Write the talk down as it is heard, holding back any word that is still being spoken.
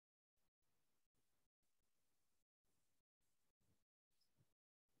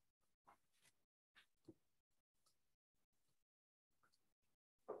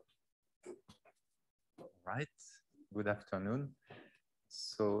right, good afternoon.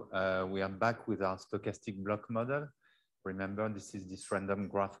 So we are back with our stochastic block model. Remember, this is this random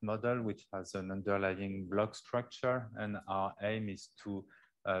graph model, which has an underlying block structure. And our aim is to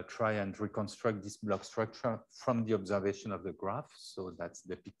try and reconstruct this block structure from the observation of the graph. So that's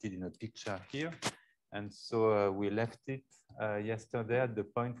depicted in a picture here. And so we left it yesterday at the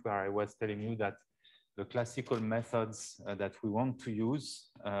point where I was telling you that the classical methods that we want to use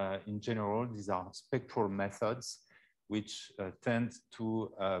in general, these are spectral methods, which tend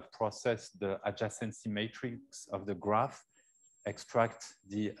to process the adjacency matrix of the graph, extract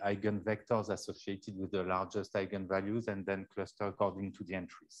the eigenvectors associated with the largest eigenvalues, and then cluster according to the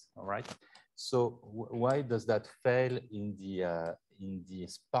entries. All right. So why does that fail in the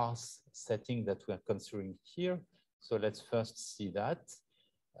sparse setting that we are considering here? So let's first see that.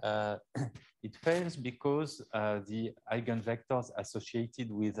 It fails because the eigenvectors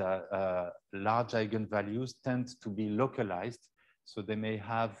associated with large eigenvalues tend to be localized. So they may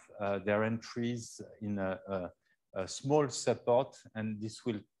have their entries in a small support, and this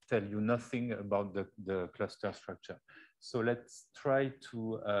will tell you nothing about the cluster structure. So let's try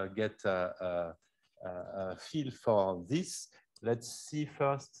to get a feel for this. Let's see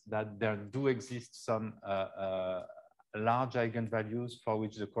first that there do exist some large eigenvalues for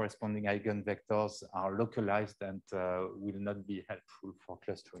which the corresponding eigenvectors are localized and will not be helpful for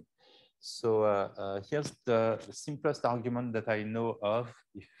clustering. So here's the simplest argument that I know of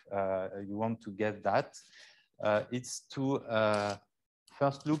if you want to get that. It's to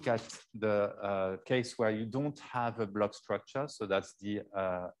first look at the case where you don't have a block structure. So that's the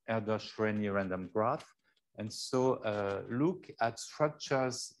Erdős-Rényi random graph. And so look at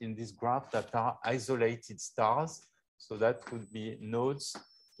structures in this graph that are isolated stars. So that would be nodes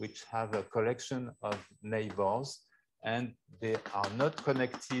which have a collection of neighbors, and they are not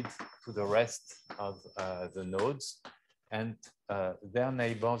connected to the rest of the nodes, and their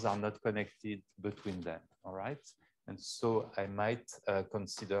neighbors are not connected between them, all right? And so I might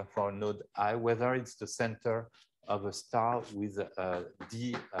consider for node I whether it's the center of a star with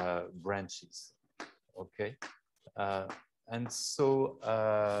D branches, okay? And so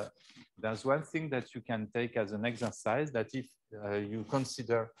there's one thing that you can take as an exercise, that if you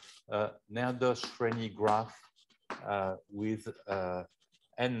consider an Erdős-Rényi graph with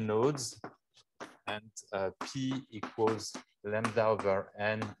n nodes and P equals lambda over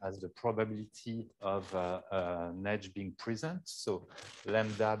n as the probability of an edge being present, so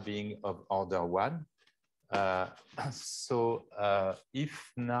lambda being of order 1. So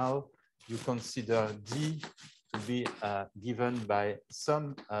if now you consider D to be given by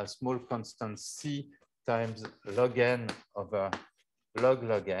some small constant C times log n over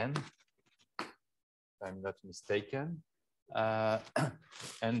log n, if I'm not mistaken,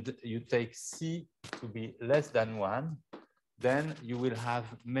 and you take C to be less than 1, then you will have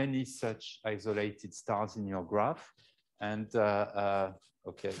many such isolated stars in your graph. And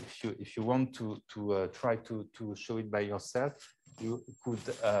okay, if you want to try to show it by yourself, you could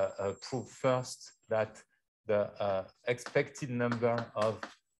prove first that the expected number of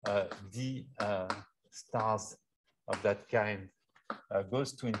D stars of that kind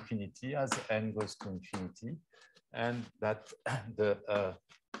goes to infinity as n goes to infinity, and that the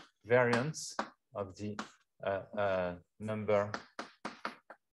variance of the number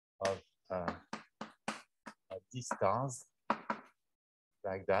of D stars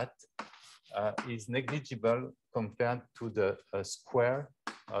like that is negligible compared to the square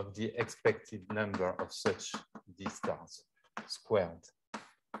of the expected number of such D stars squared.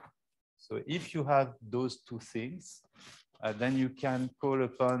 So if you have those two things, then you can call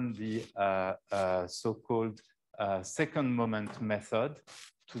upon the so-called second moment method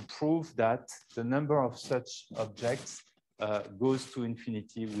to prove that the number of such objects goes to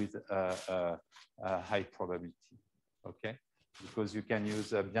infinity with a high probability, okay? Because you can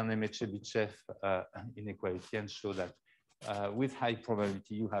use a Bien-Aimé-Chebyshev inequality and show that with high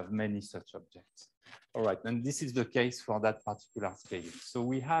probability, you have many such objects. All right, and this is the case for that particular scale. So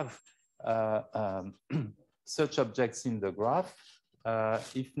we have such objects in the graph.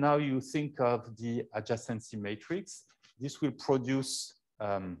 If now you think of the adjacency matrix, this will produce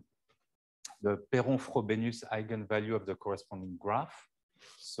the Perron-Frobenius eigenvalue of the corresponding graph.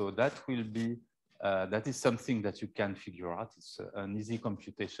 So that will be, that is something that you can figure out. It's an easy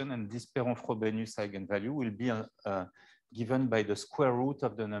computation, and this Perron-Frobenius eigenvalue will be given by the square root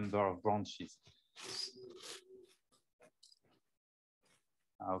of the number of branches.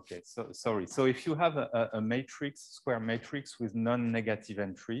 Okay, so sorry. So if you have a matrix, square matrix with non-negative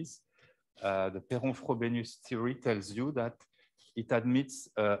entries, the Perron-Frobenius theory tells you that it admits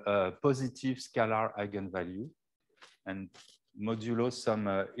a positive scalar eigenvalue and modulo some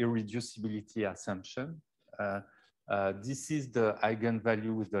irreducibility assumption. This is the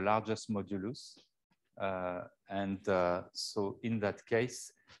eigenvalue with the largest modulus. So in that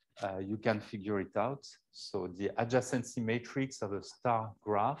case, you can figure it out. So the adjacency matrix of a star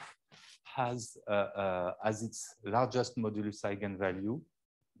graph has as its largest modulus eigenvalue,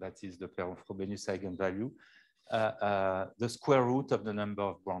 that is the pair of Frobenius eigenvalue, the square root of the number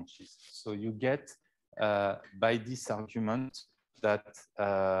of branches. So you get by this argument that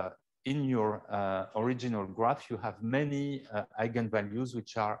in your original graph, you have many eigenvalues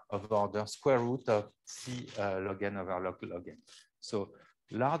which are of order square root of C log n over log n. So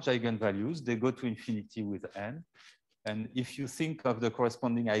large eigenvalues, they go to infinity with n. And if you think of the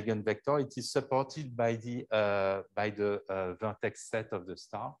corresponding eigenvector, it is supported by the vertex set of the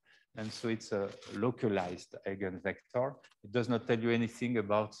star. And so it's a localized eigenvector. It does not tell you anything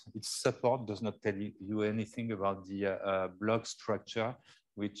about its support, does not tell you anything about the block structure,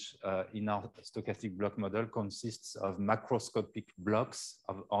 which in our stochastic block model consists of macroscopic blocks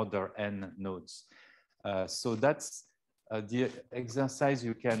of order n nodes. So that's the exercise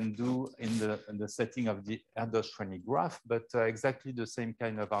you can do in the setting of the Erdős-Renyi graph, but exactly the same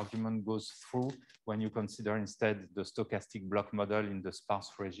kind of argument goes through when you consider instead the stochastic block model in the sparse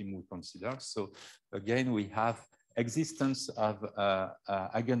regime we consider. So again, we have existence of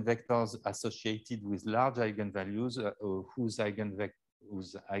eigenvectors associated with large eigenvalues whose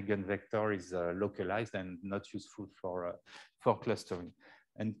eigenvector is localized and not useful for clustering.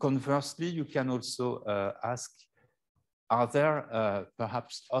 And conversely, you can also ask, are there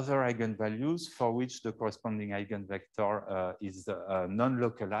perhaps other eigenvalues for which the corresponding eigenvector is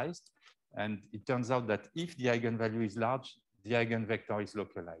non-localized? And it turns out that if the eigenvalue is large, the eigenvector is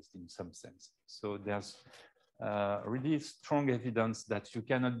localized in some sense. So there's really strong evidence that you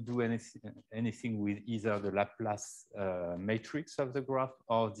cannot do anything with either the Laplace matrix of the graph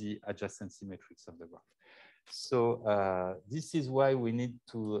or the adjacency matrix of the graph. So this is why we need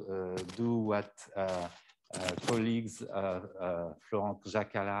to do what colleagues Laurent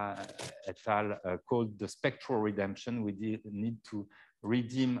et al. Called the spectral redemption. We need to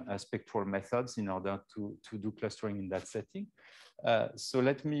redeem spectral methods in order to do clustering in that setting. So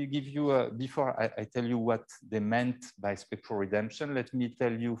let me give you, before I tell you what they meant by spectral redemption, let me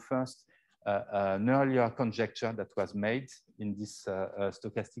tell you first an earlier conjecture that was made in this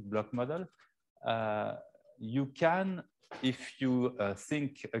stochastic block model. You can, if you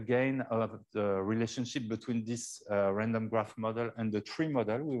think again of the relationship between this random graph model and the tree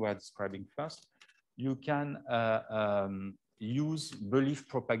model we were describing first, you can use belief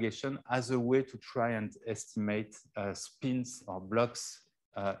propagation as a way to try and estimate spins or blocks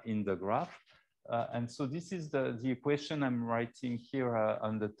in the graph. And so this is the equation I'm writing here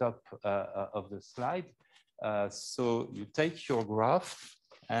on the top of the slide. So you take your graph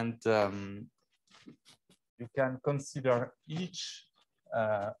and you can consider each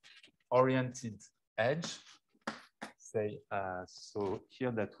oriented edge. Say, so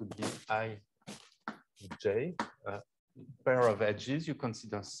here that would be I, J, pair of edges. You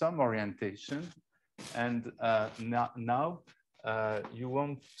consider some orientation. And now you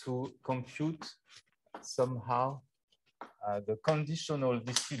want to compute somehow the conditional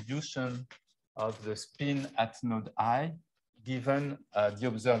distribution of the spin at node I, given the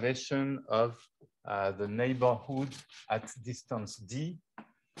observation of the neighborhood at distance D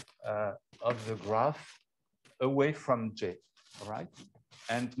of the graph away from J, all right?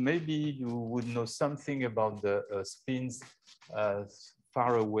 And maybe you would know something about the spins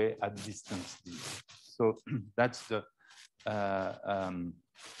far away at distance D. So that's the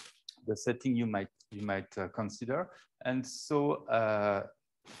setting you might consider. And so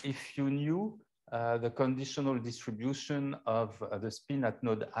if you knew the conditional distribution of the spin at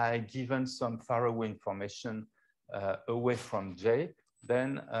node I given some faraway information away from J,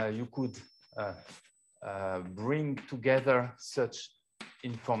 then you could bring together such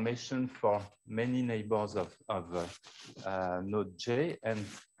information for many neighbors of node J and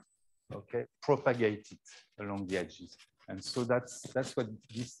propagate it along the edges. And so that's what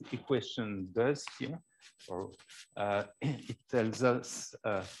this equation does here. Or it tells us,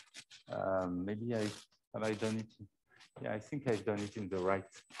 maybe have I done it? Yeah, I think I've done it in the right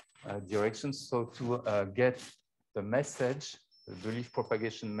direction. So to get the message, the belief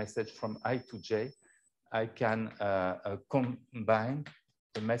propagation message from I to J, I can combine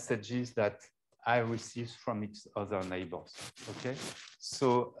the messages that I receive from its other neighbors. Okay,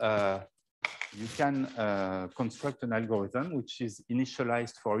 so you can construct an algorithm which is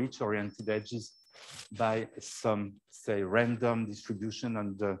initialized for each oriented edges by some, say, random distribution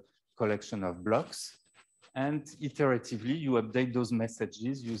on the collection of blocks. And iteratively, you update those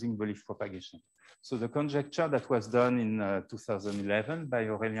messages using belief propagation. So the conjecture that was done in 2011 by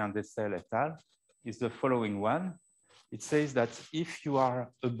Aurélien Dessel et al. Is the following one. It says that if you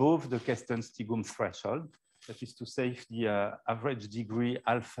are above the Kesten-Stigum threshold, that is to say, if the average degree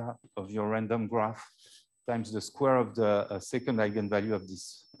alpha of your random graph times the square of the second eigenvalue of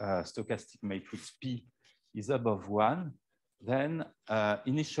this stochastic matrix P is above 1, then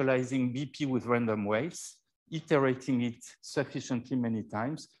initializing BP with random weights, iterating it sufficiently many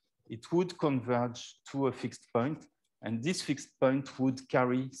times, it would converge to a fixed point, and this fixed point would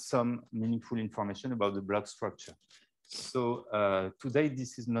carry some meaningful information about the block structure. So today,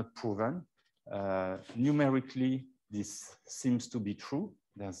 this is not proven. Numerically, this seems to be true.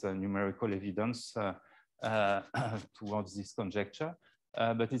 There's a numerical evidence towards this conjecture,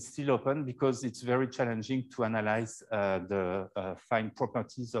 but it's still open because it's very challenging to analyze the fine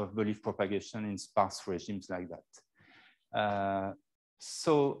properties of belief propagation in sparse regimes like that.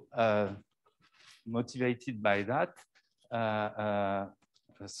 Motivated by that,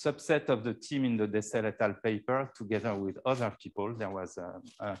 a subset of the team in the Dessel et al. Paper, together with other people, there was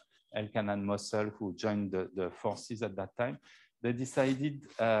Elkanan Mossel who joined the forces at that time, they decided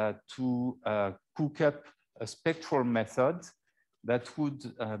to cook up a spectral method that would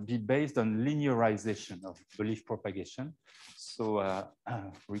be based on linearization of belief propagation. So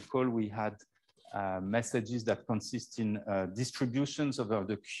recall we had messages that consist in distributions over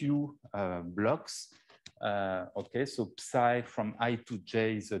the Q blocks. Okay, so psi from I to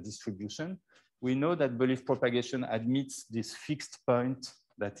J is a distribution. We know that belief propagation admits this fixed point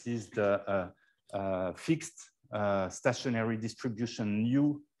that is the fixed stationary distribution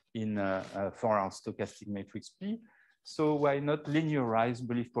nu in for our stochastic matrix P. So why not linearize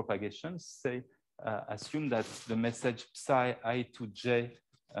belief propagation? Say, assume that the message psi I to J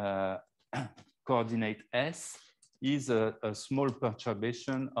coordinate S is a small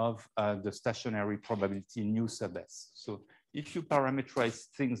perturbation of the stationary probability nu sub S. So if you parameterize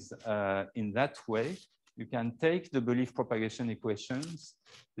things in that way, you can take the belief propagation equations,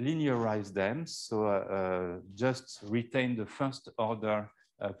 linearize them, so just retain the first order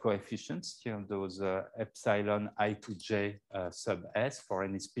coefficients, here those epsilon I to J sub S for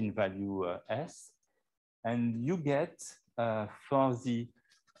any spin value S. And you get for the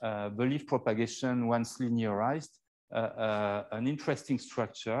belief propagation once linearized, an interesting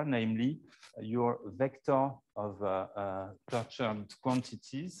structure, namely your vector of perturbed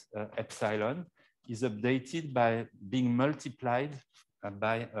quantities, epsilon, is updated by being multiplied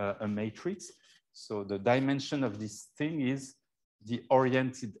by a matrix. So the dimension of this thing is the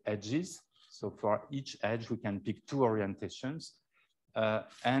oriented edges. So for each edge, we can pick two orientations.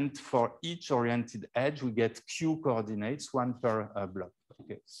 And for each oriented edge, we get Q coordinates, one per block.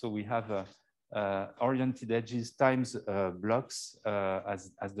 Okay, so we have oriented edges times blocks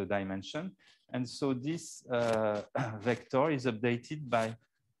as the dimension. And so this vector is updated by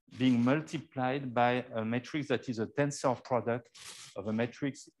being multiplied by a matrix that is a tensor product of a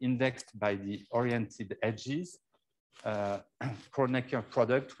matrix indexed by the oriented edges, Kronecker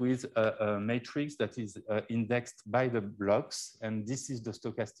product with a matrix that is indexed by the blocks. And this is the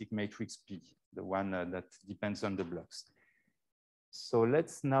stochastic matrix P, the one that depends on the blocks. So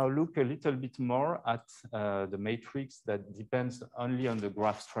let's now look a little bit more at the matrix that depends only on the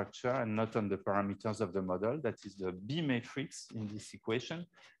graph structure and not on the parameters of the model. That is the B matrix in this equation,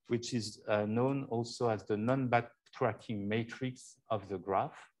 which is known also as the non-backtracking matrix of the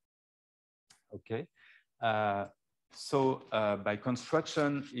graph. Okay. So by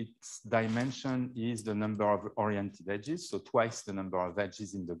construction, its dimension is the number of oriented edges, so twice the number of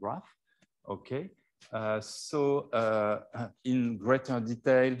edges in the graph. Okay. In greater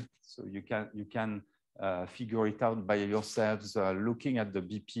detail, so you can figure it out by yourselves looking at the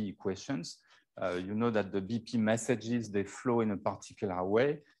BP equations. You know that the BP messages, they flow in a particular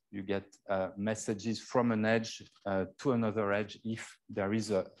way. You get messages from an edge to another edge if there is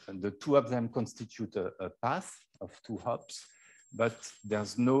the two of them constitute a path of two hops, but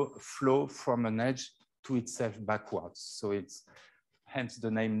there's no flow from an edge to itself backwards. So it's hence the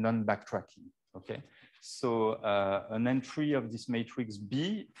name non-backtracking. Okay, so an entry of this matrix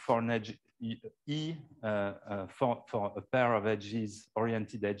B for an edge E for a pair of edges,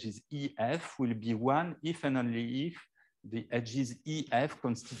 oriented edges EF will be 1 if and only if the edges EF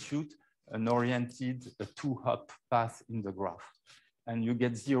constitute an oriented two-hop path in the graph. And you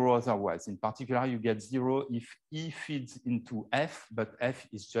get 0 otherwise. In particular, you get 0 if E feeds into F, but F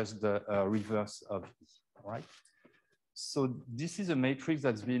is just the reverse of E, all right? So this is a matrix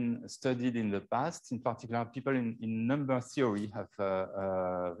that's been studied in the past. In particular, people in number theory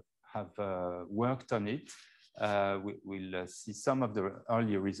have worked on it. We'll see some of the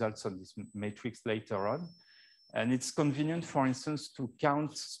early results on this matrix later on. And it's convenient, for instance, to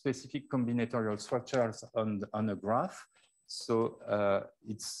count specific combinatorial structures on a graph. So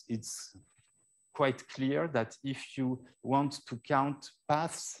it's quite clear that if you want to count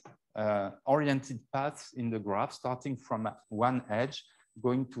paths, oriented paths in the graph, starting from one edge,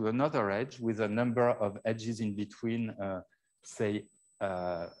 going to another edge with a number of edges in between, say,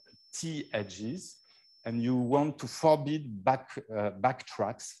 T edges, and you want to forbid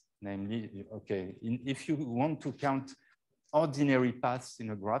backtracks, namely, okay, if you want to count ordinary paths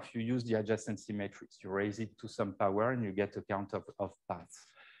in a graph, you use the adjacency matrix. You raise it to some power and you get a count of paths.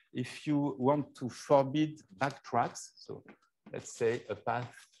 If you want to forbid backtracks, so let's say a path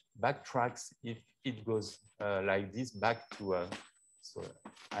backtracks if it goes like this back to so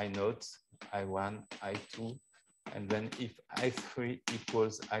I naught, I1, I2, and then if I3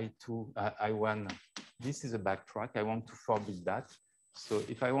 equals I2, I1, this is a backtrack. I want to forbid that. So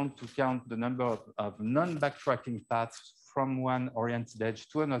if I want to count the number of non-backtracking paths from one oriented edge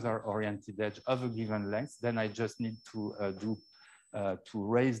to another oriented edge of a given length, then I just need to to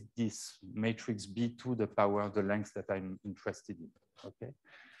raise this matrix B to the power of the length that I'm interested in. Okay.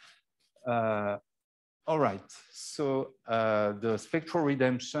 All right. So the spectral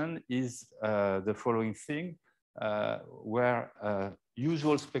redemption is the following thing, where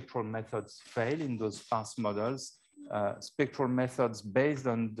usual spectral methods fail in those sparse models. Spectral methods based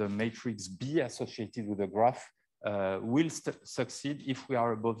on the matrix B associated with the graph will succeed if we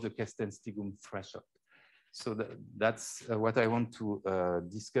are above the Kesten-Stigum threshold. So that's what I want to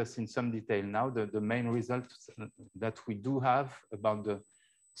discuss in some detail now. The main results that we do have about the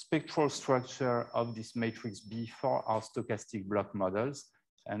spectral structure of this matrix B for our stochastic block models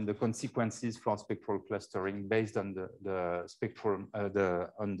and the consequences for spectral clustering based on the spectral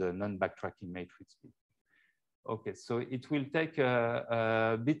on the non-backtracking matrix B. Okay, so it will take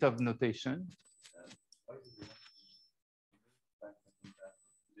a bit of notation.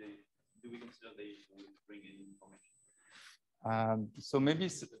 Do we consider they will bring in information? So maybe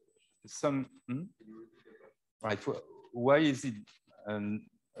some. Right. Why is it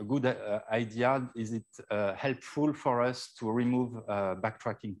a good idea? Is it helpful for us to remove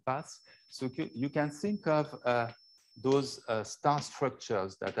backtracking paths? So you can think of those star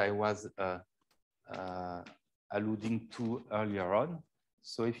structures that I was alluding to earlier on.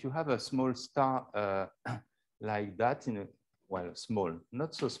 So if you have a small star like that in a, well, small,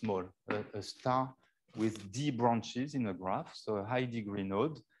 not so small, a star with D branches in a graph, so a high degree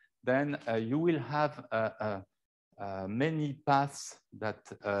node, then you will have many paths that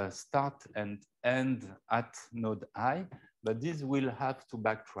start and end at node I, but these will have to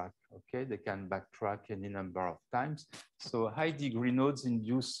backtrack, okay? They can backtrack any number of times. So high degree nodes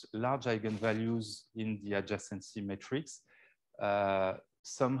induce large eigenvalues in the adjacency matrix.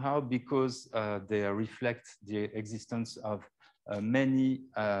 Somehow because they reflect the existence of many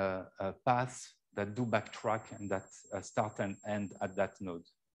paths that do backtrack and that start and end at that node.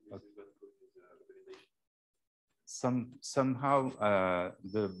 Okay. Somehow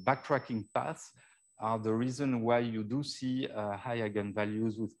the backtracking paths are the reason why you do see high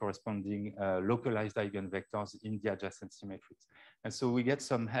eigenvalues with corresponding localized eigenvectors in the adjacency matrix. And so we get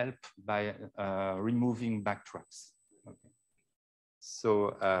some help by removing backtracks. Okay.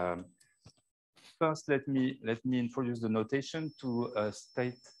 So first, let me introduce the notation to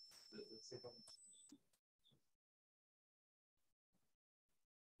state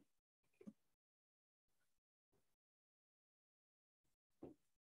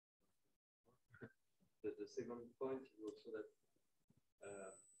the second point is also that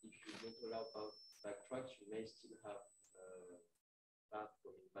if you don't allow backtracks, you may still have path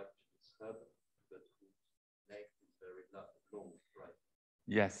coming back to this hub, but whose length is very long, right?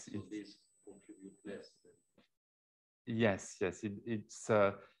 Yes. So these contribute less. Yes, yes. It's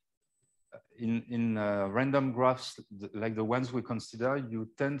in random graphs like the ones we consider, you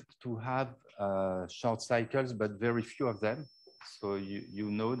tend to have short cycles, but very few of them. So you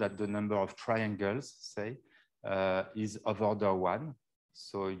know that the number of triangles, say, is of order 1.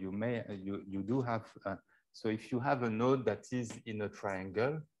 So you do have. So if you have a node that is in a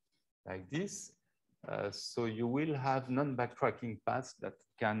triangle like this, so you will have non-backtracking paths that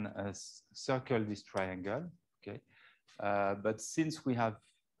can circle this triangle. Okay, but since we have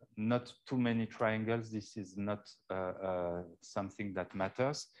not too many triangles, this is not something that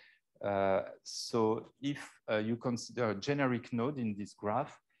matters. So if you consider a generic node in this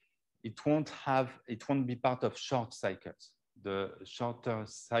graph, it won't be part of short cycles. The shorter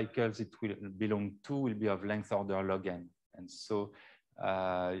cycles it will belong to will be of length order log n. And so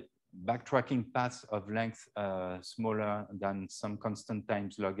backtracking paths of length smaller than some constant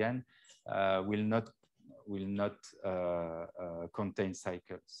times log n will not contain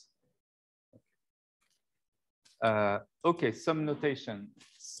cycles. Okay, some notation.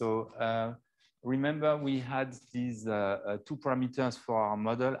 So remember we had these two parameters for our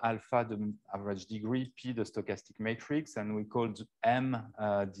model, alpha, the average degree, p, the stochastic matrix, and we called m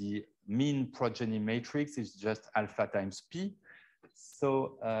the mean progeny matrix is just alpha times p.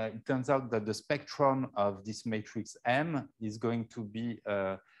 So it turns out that the spectrum of this matrix M is going to be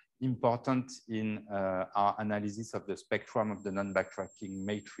important in our analysis of the spectrum of the non-backtracking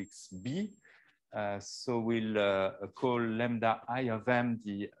matrix B. So we'll call lambda I of M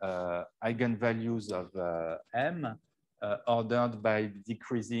the eigenvalues of M ordered by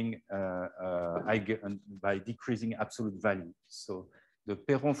decreasing absolute value. So the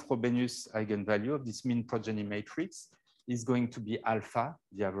Perron-Frobenius eigenvalue of this mean progeny matrix is going to be alpha,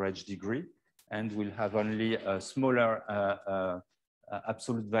 the average degree, and we'll have only smaller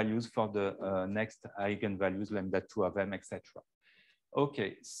absolute values for the next eigenvalues, lambda 2 of M, etc.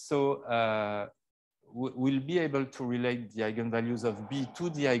 Okay, so we'll be able to relate the eigenvalues of B to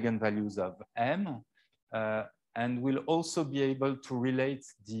the eigenvalues of M, and we'll also be able to relate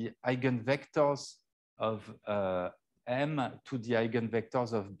the eigenvectors of M to the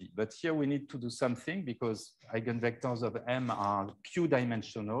eigenvectors of B. But here we need to do something because eigenvectors of M are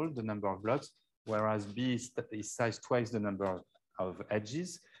q-dimensional, the number of blocks, whereas B is size twice the number of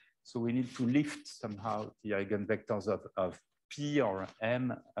edges. So we need to lift somehow the eigenvectors of P or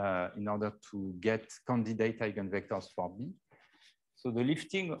M in order to get candidate eigenvectors for B. So the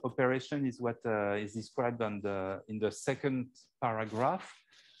lifting operation is what is described in the second paragraph.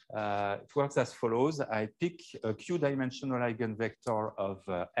 It works as follows. I pick a q-dimensional eigenvector of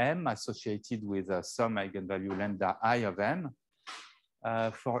M associated with some eigenvalue lambda I of M.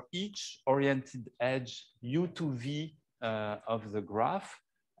 For each oriented edge U to V of the graph,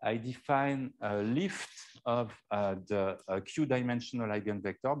 I define a lift of the q-dimensional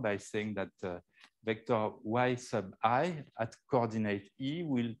eigenvector by saying that vector y sub I at coordinate E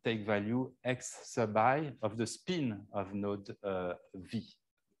will take value x sub I of the spin of node V.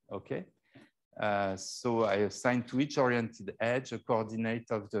 Okay, so I assign to each oriented edge a coordinate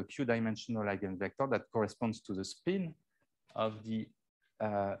of the q-dimensional eigenvector that corresponds to the spin of the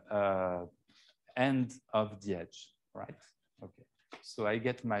end of the edge, right? Okay, so I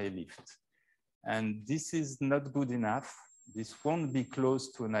get my lift. And this is not good enough. This won't be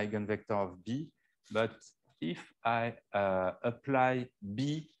close to an eigenvector of B, but if I apply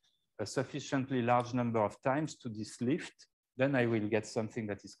B a sufficiently large number of times to this lift, then I will get something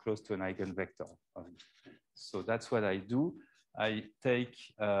that is close to an eigenvector of B. So that's what I do. I take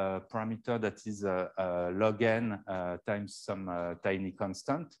a parameter that is log n times some tiny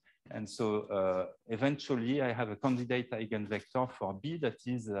constant. And so eventually I have a candidate eigenvector for B that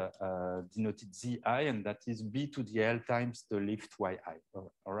is denoted Zi, and that is B to the L times the lift Yi.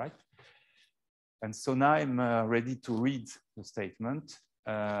 All right. And so now I'm ready to read the statement.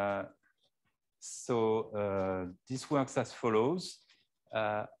 This works as follows.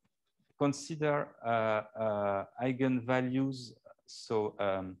 Consider eigenvalues. So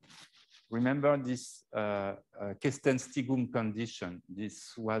remember this Kesten-Stigum condition.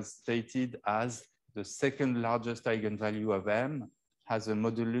 This was stated as the second largest eigenvalue of M has a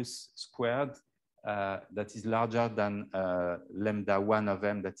modulus squared that is larger than lambda 1 of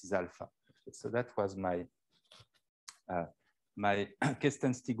M that is alpha. So that was my my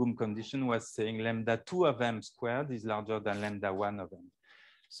Kesten-Stigum condition was saying lambda 2 of M squared is larger than lambda 1 of M.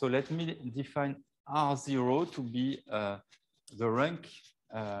 So let me define R0 to be the rank,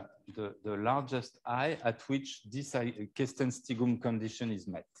 the largest I at which this Kesten-Stigum condition is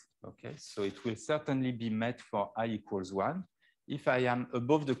met. Okay, so it will certainly be met for I equals 1. If I am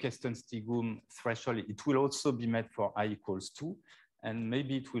above the Kesten-Stigum threshold, it will also be met for I equals 2. And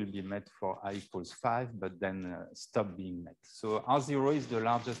maybe it will be met for I equals 5, but then stop being met. So R0 is the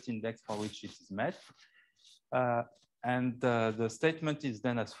largest index for which it is met. The statement is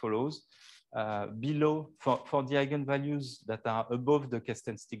then as follows. Below, for the eigenvalues that are above the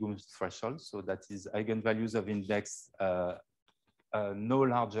Kesten-Stigum threshold, so that is eigenvalues of index no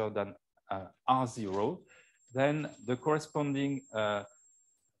larger than R0, then the corresponding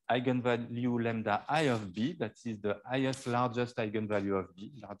eigenvalue lambda I of B, that is the highest, largest eigenvalue of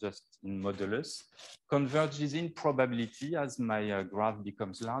B, largest in modulus, converges in probability as my graph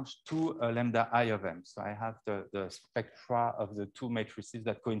becomes large to lambda I of M. So I have the spectra of the two matrices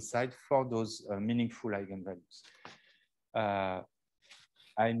that coincide for those meaningful eigenvalues.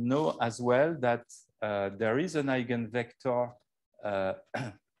 I know as well that there is an eigenvector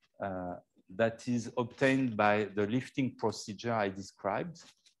that is obtained by the lifting procedure I described.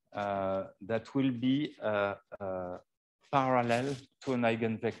 That will be parallel to an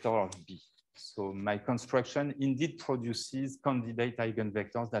eigenvector of B. So my construction indeed produces candidate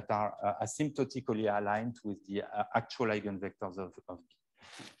eigenvectors that are asymptotically aligned with the actual eigenvectors of B.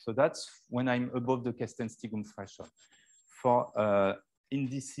 So that's when I'm above the Kestenstiegum threshold. For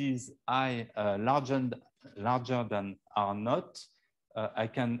indices I larger than R0, I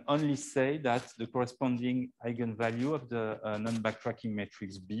can only say that the corresponding eigenvalue of the non-backtracking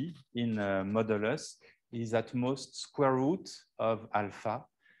matrix B in modulus is at most square root of alpha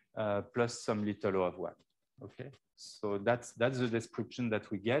plus some little o of 1. Okay, so that's the description that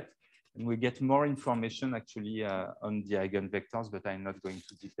we get. And we get more information actually on the eigenvectors, but I'm not going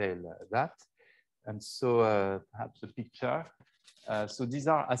to detail that. And so perhaps a picture. So these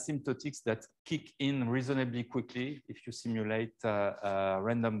are asymptotics that kick in reasonably quickly if you simulate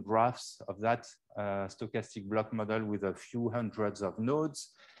random graphs of that stochastic block model with a few hundreds of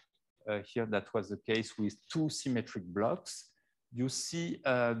nodes. Here, that was the case with two symmetric blocks. You see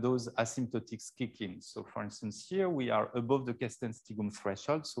those asymptotics kick in. So for instance, here we are above the Kestenstiegum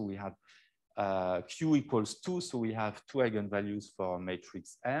threshold. So we have Q equals 2. So we have two eigenvalues for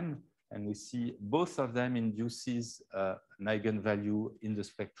matrix M. And we see both of them induces an eigenvalue in the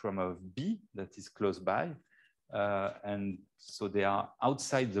spectrum of B that is close by. And so they are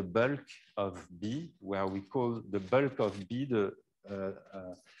outside the bulk of B, where we call the bulk of B the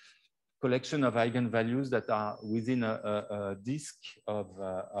collection of eigenvalues that are within a disk of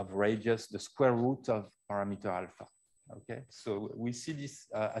radius, the square root of parameter alpha. Okay, so we see this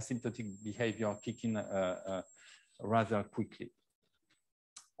asymptotic behavior kicking rather quickly.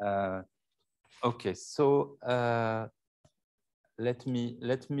 Okay, so let me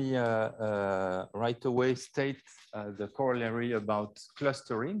right away state the corollary about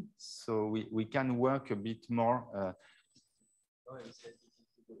clustering. So we can work a bit more.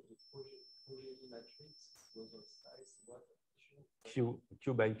 Q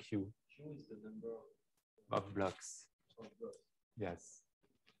by Q. Q is the number of blocks. Yes.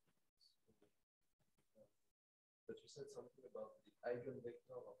 But you said something about the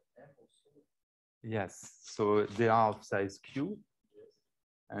eigenvector of M also. Yes, so they are of size Q. Yes.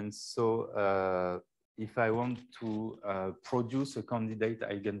 And so if I want to produce a candidate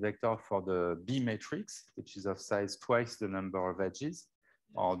eigenvector for the B matrix, which is of size twice the number of edges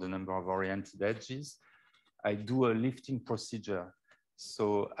or the number of oriented edges, I do a lifting procedure.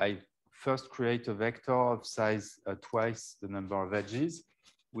 So I first create a vector of size twice the number of edges,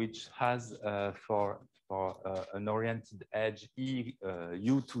 which has for an oriented edge E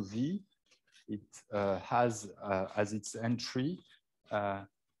U to V, it has as its entry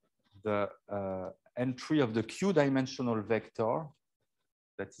the entry of the Q-dimensional vector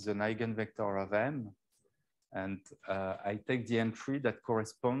that is an eigenvector of M. And I take the entry that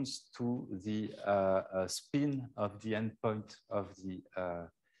corresponds to the spin of the endpoint of the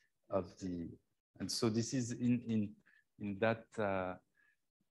and so this is in that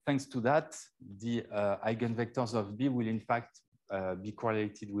thanks to that, the eigenvectors of B will in fact be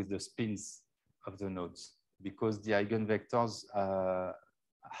correlated with the spins of the nodes, because the eigenvectors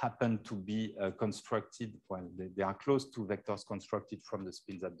happen to be constructed, well, they are close to vectors constructed from the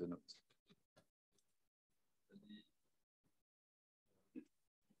spins at the nodes. The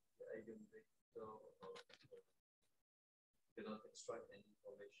eigenvector cannot extract any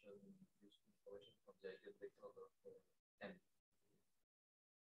information, useful information from the eigenvector of M.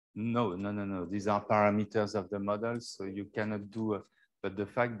 No. These are parameters of the model, so you cannot do. But the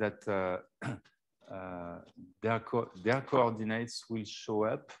fact that their coordinates will show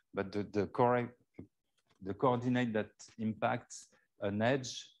up, but the coordinate that impacts an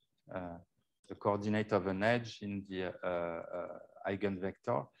edge, the coordinate of an edge in the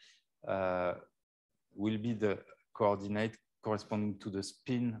eigenvector, will be the coordinate corresponding to the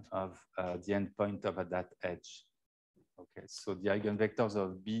spin of the endpoint of that edge. Okay, so the eigenvectors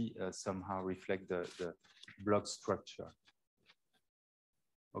of B somehow reflect the block structure.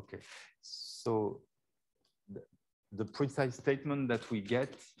 Okay, so the precise statement that we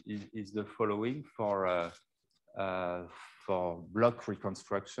get is the following for block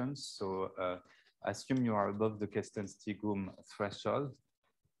reconstructions. So assume you are above the Kestenstiegum threshold.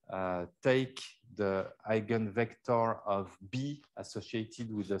 take the eigenvector of B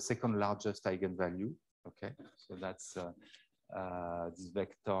associated with the second largest eigenvalue. Okay, so that's this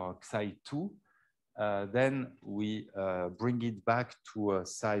vector psi2. Then we bring it back to a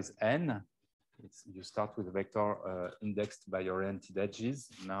size n. You start with a vector indexed by oriented edges.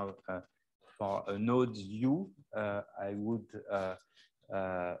 Now, for a node U, I would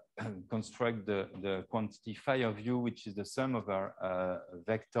construct the quantity phi of U, which is the sum of our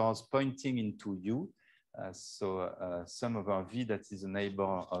vectors pointing into U. Sum of our V that is a neighbor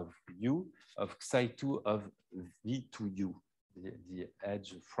of U, of psi2 of V to U, the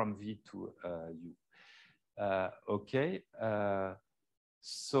edge from V to U. Okay,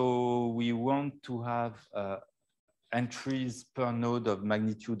 so we want to have entries per node of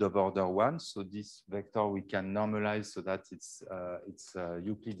magnitude of order 1. So this vector we can normalize so that its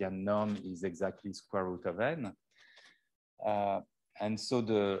Euclidean norm is exactly square root of n. And so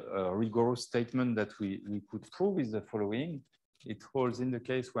the rigorous statement that we could prove is the following. It holds in the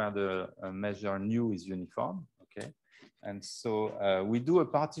case where the measure nu is uniform. Okay. And so we do a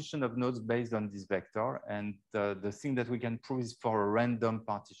partition of nodes based on this vector. And the thing that we can prove is for a random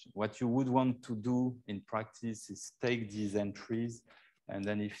partition. What you would want to do in practice is take these entries, and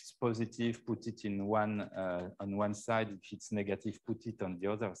then if it's positive, put it in on one side. If it's negative, put it on the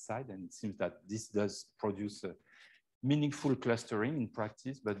other side. And it seems that this does produce a meaningful clustering in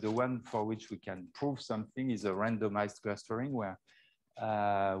practice. But the one for which we can prove something is a randomized clustering where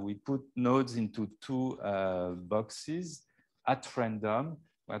we put nodes into two boxes at random,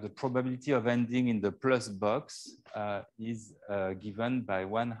 where the probability of ending in the plus box is given by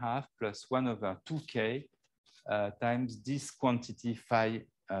 1/2 plus 1/2k times this quantity phi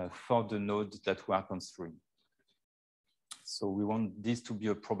for the node that we are considering. So we want this to be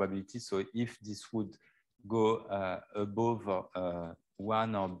a probability. So if this would go above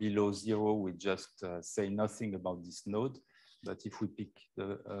 1 or below 0, we just say nothing about this node. But if we pick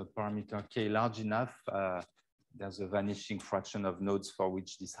the parameter k large enough, there's a vanishing fraction of nodes for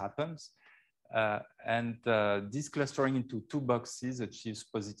which this happens. This clustering into two boxes achieves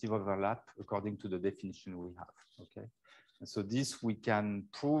positive overlap according to the definition we have. Okay, and so this we can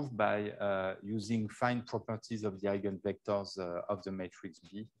prove by using fine properties of the eigenvectors of the matrix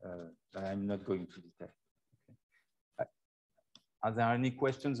B. I'm not going to detail. Okay. Are there any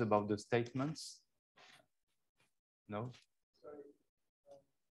questions about the statements? No?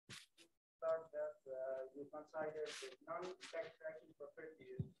 You consider the non-backtracking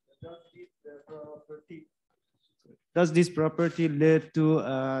properties. Does this property lead to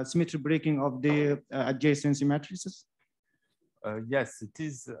symmetry breaking of the adjacency matrices? Yes, it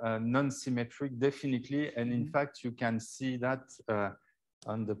is non-symmetric, definitely. And in fact, you can see that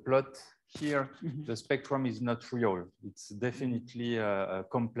on the plot here, the spectrum is not real. It's definitely a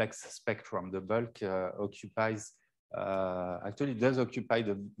complex spectrum. The bulk occupies, actually does occupy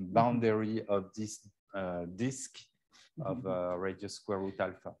the boundary of this disk of radius square root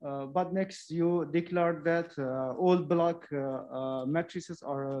alpha. But next you declared that all block matrices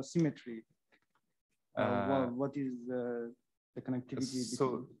are symmetry. What is the connectivity?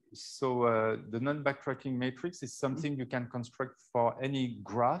 So the non-backtracking matrix is something you can construct for any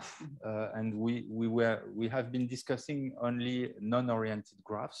graph, and we have been discussing only non-oriented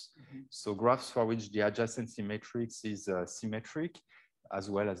graphs. So graphs for which the adjacency matrix is symmetric, as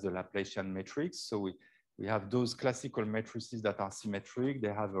well as the Laplacian matrix. So we have those classical matrices that are symmetric.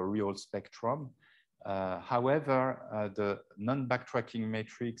 They have a real spectrum. However, the non-backtracking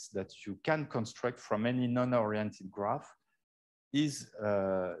matrix that you can construct from any non-oriented graph is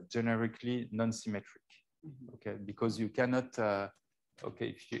generically non-symmetric. Okay, because you cannot.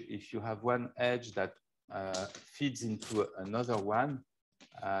 Okay, if you have one edge that feeds into another one,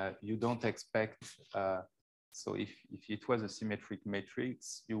 you don't expect. So if it was a symmetric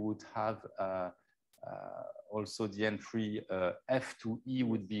matrix, you would have also the entry F to E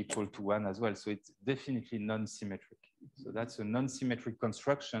would be equal to 1 as well. So it's definitely non-symmetric. So that's a non-symmetric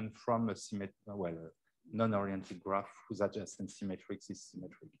construction from a non-oriented graph whose adjacency matrix is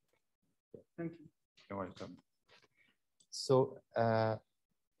symmetric. Thank you. You're welcome. So,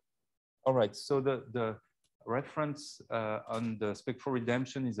 all right. So the reference on the spectral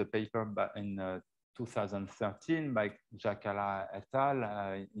redemption is a paper in 2013 by Jacala et al.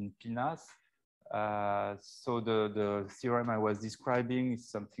 In PNAS. So the theorem I was describing is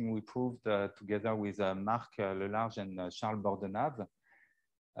something we proved together with Marc Lelarge and Charles Bordenave.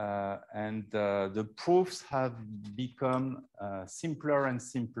 And the proofs have become simpler and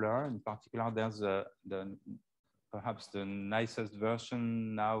simpler. In particular, there's perhaps the nicest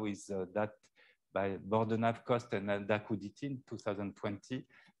version now is that by Bordenave, Cost, and Dakuditi in 2020,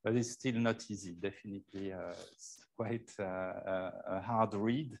 but it's still not easy. Definitely, it's quite a hard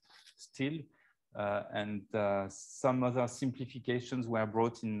read still. And some other simplifications were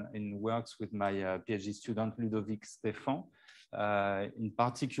brought in works with my PhD student, Ludovic Stéphan. In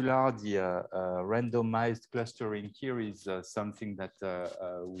particular, the randomized clustering here is something that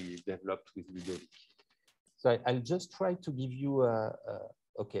we developed with Ludovic. So I'll just try to give you,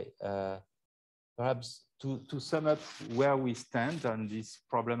 perhaps to sum up where we stand on this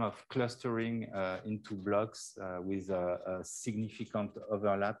problem of clustering into blocks with a significant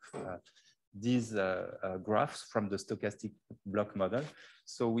overlap. These graphs from the stochastic block model.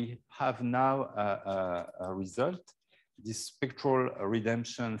 So we have now a result. This spectral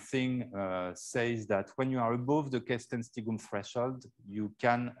redemption thing says that when you are above the Kesten-Stigum threshold, you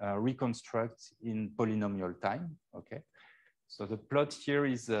can reconstruct in polynomial time. Okay, so the plot here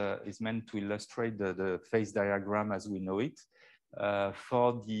is meant to illustrate the phase diagram as we know it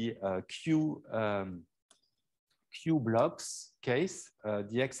for the Q blocks case.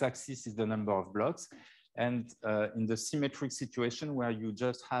 The x-axis is the number of blocks. And in the symmetric situation where you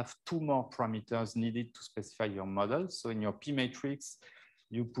just have two more parameters needed to specify your model. So in your P matrix,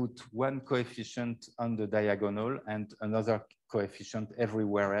 you put one coefficient on the diagonal and another coefficient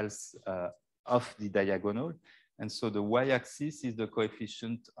everywhere else of the diagonal. And so the y-axis is the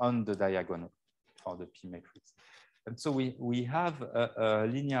coefficient on the diagonal for the P matrix. And so we have a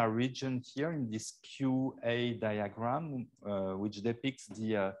linear region here in this QA diagram, which depicts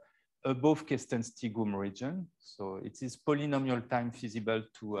the above Kesten-Stigum region. So it is polynomial time feasible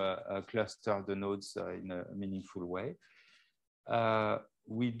to cluster the nodes in a meaningful way.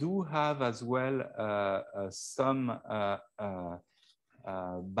 We do have as well some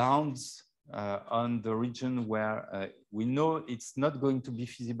bounds on the region where we know it's not going to be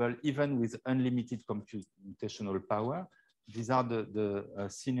feasible even with unlimited computational power. These are the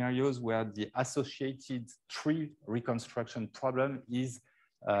scenarios where the associated tree reconstruction problem is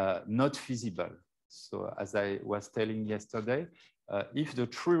not feasible. So as I was telling yesterday, if the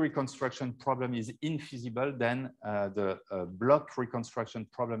tree reconstruction problem is infeasible, then the block reconstruction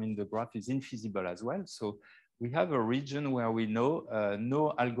problem in the graph is infeasible as well. So we have a region where we know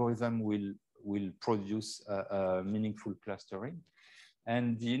no algorithm will produce meaningful clustering.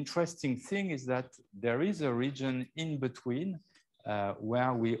 And the interesting thing is that there is a region in between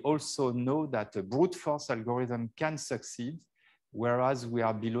where we also know that a brute force algorithm can succeed, whereas we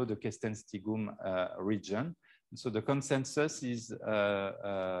are below the Kesten-Stigum region. So the consensus is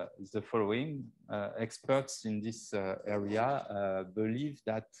the following. Experts in this area believe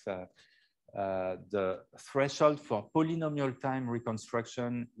that the threshold for polynomial time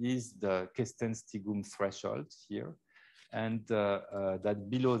reconstruction is the Kesten-Stigum threshold here. And that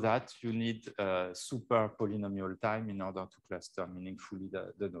below that, you need super polynomial time in order to cluster meaningfully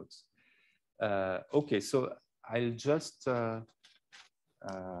the nodes. Okay, so I'll just,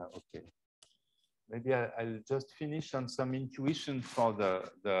 maybe I'll just finish on some intuition for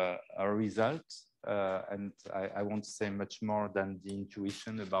the result. And I won't say much more than the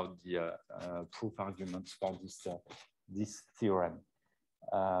intuition about the proof arguments for this theorem.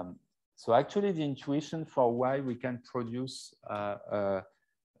 So actually the intuition for why we can produce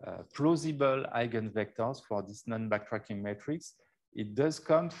plausible eigenvectors for this non-backtracking matrix, it does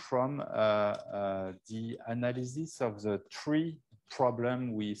come from the analysis of the tree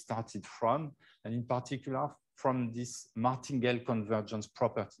problem we started from, and in particular from this martingale convergence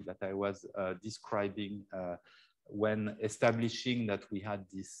property that I was describing when establishing that we had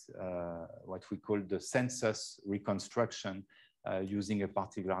this, what we call the census reconstruction using a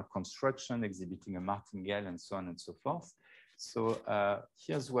particular construction, exhibiting a martingale, and so on and so forth. So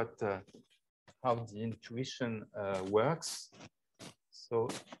here's what how the intuition works. So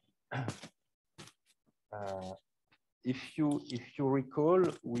if you recall,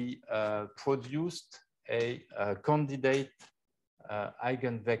 we produced a candidate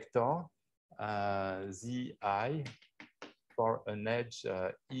eigenvector Zi for an edge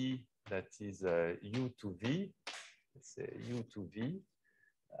E that is U to V. Let's say U to V.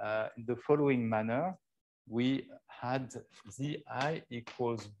 In the following manner, we had Zi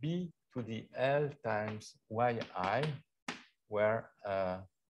equals B to the L times Yi, where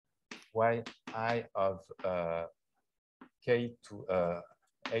Yi of K to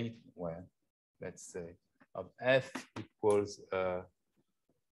A, well, let's say, of F equals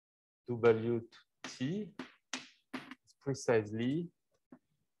W to T, precisely.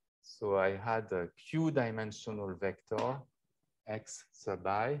 So I had a Q-dimensional vector, X sub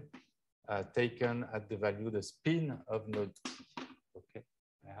I, taken at the value, the spin of node T. Okay,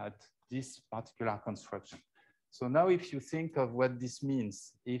 I had this particular construction. So now if you think of what this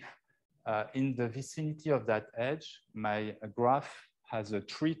means, if in the vicinity of that edge, my graph has a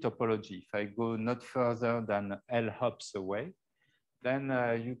tree topology. If I go not further than L hops away, then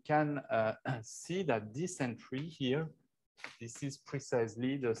you can see that this entry here, this is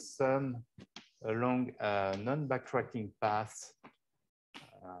precisely the sum along non-backtracking paths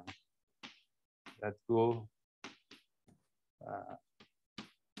that go.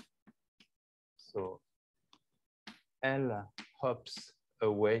 So L hops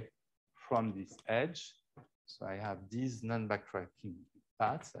away from this edge. So I have these non-backtracking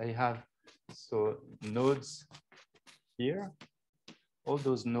paths. I have so nodes here. All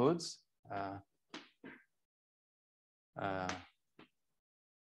those nodes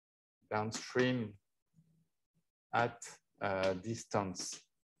downstream at distance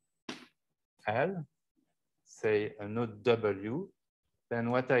L, say a node W. Then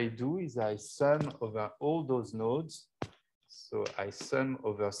what I do is I sum over all those nodes. So I sum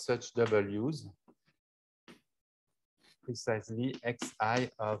over such W's, precisely xi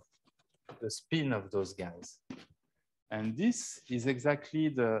of the spin of those guys. And this is exactly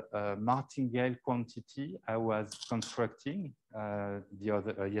the martingale quantity I was constructing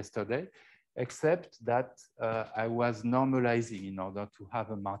yesterday, except that I was normalizing in order to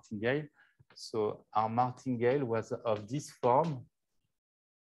have a martingale. So our martingale was of this form.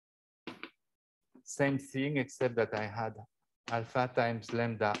 Same thing, except that I had alpha times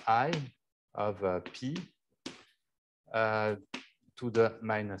lambda I of P to the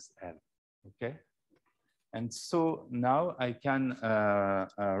minus L, okay? And so now I can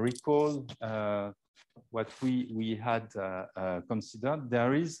recall what we had considered.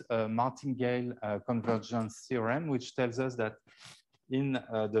 There is a martingale convergence theorem, which tells us that in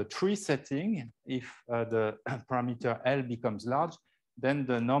the tree setting, if the parameter L becomes large, then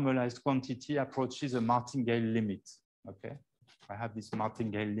the normalized quantity approaches a martingale limit, okay? I have this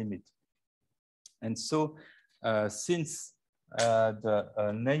martingale limit. And so since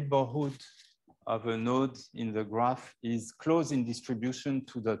the neighborhood of a node in the graph is close in distribution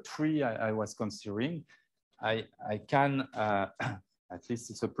to the tree I was considering, I can, at least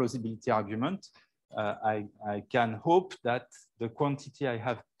it's a plausibility argument, I can hope that the quantity I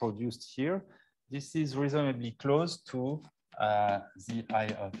have produced here, this is reasonably close to the I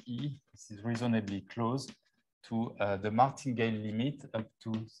of E. This is reasonably close to the martingale limit up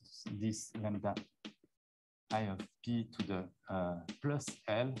to this lambda I of P to the plus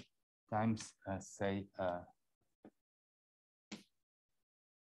L times, say,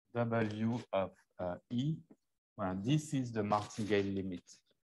 W of E. Well, this is the martingale limit.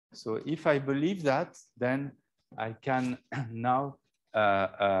 So if I believe that, then I can now,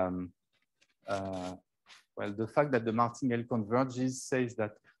 well, the fact that the martingale converges says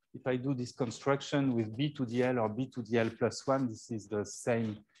that if I do this construction with B to the L or B to the L plus 1, this is the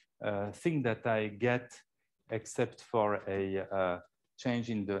same thing that I get, except for a change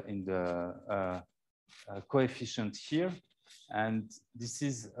in the coefficient here. And this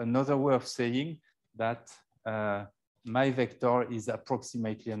is another way of saying that my vector is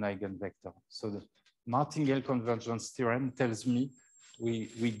approximately an eigenvector. So the martingale convergence theorem tells me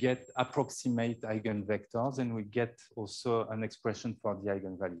we get approximate eigenvectors, and we get also an expression for the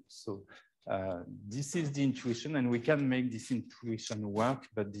eigenvalue. So this is the intuition, and we can make this intuition work,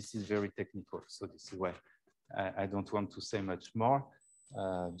 but this is very technical. So this is why I don't want to say much more,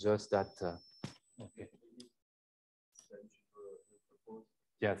 just that, okay.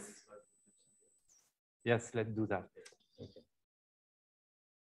 Yes. Yes, let's do that. Okay.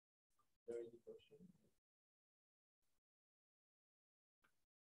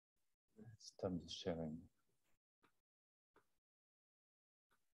 Stop the sharing.